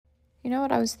You know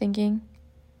what I was thinking?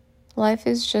 Life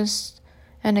is just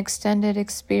an extended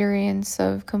experience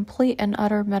of complete and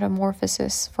utter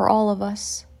metamorphosis for all of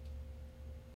us.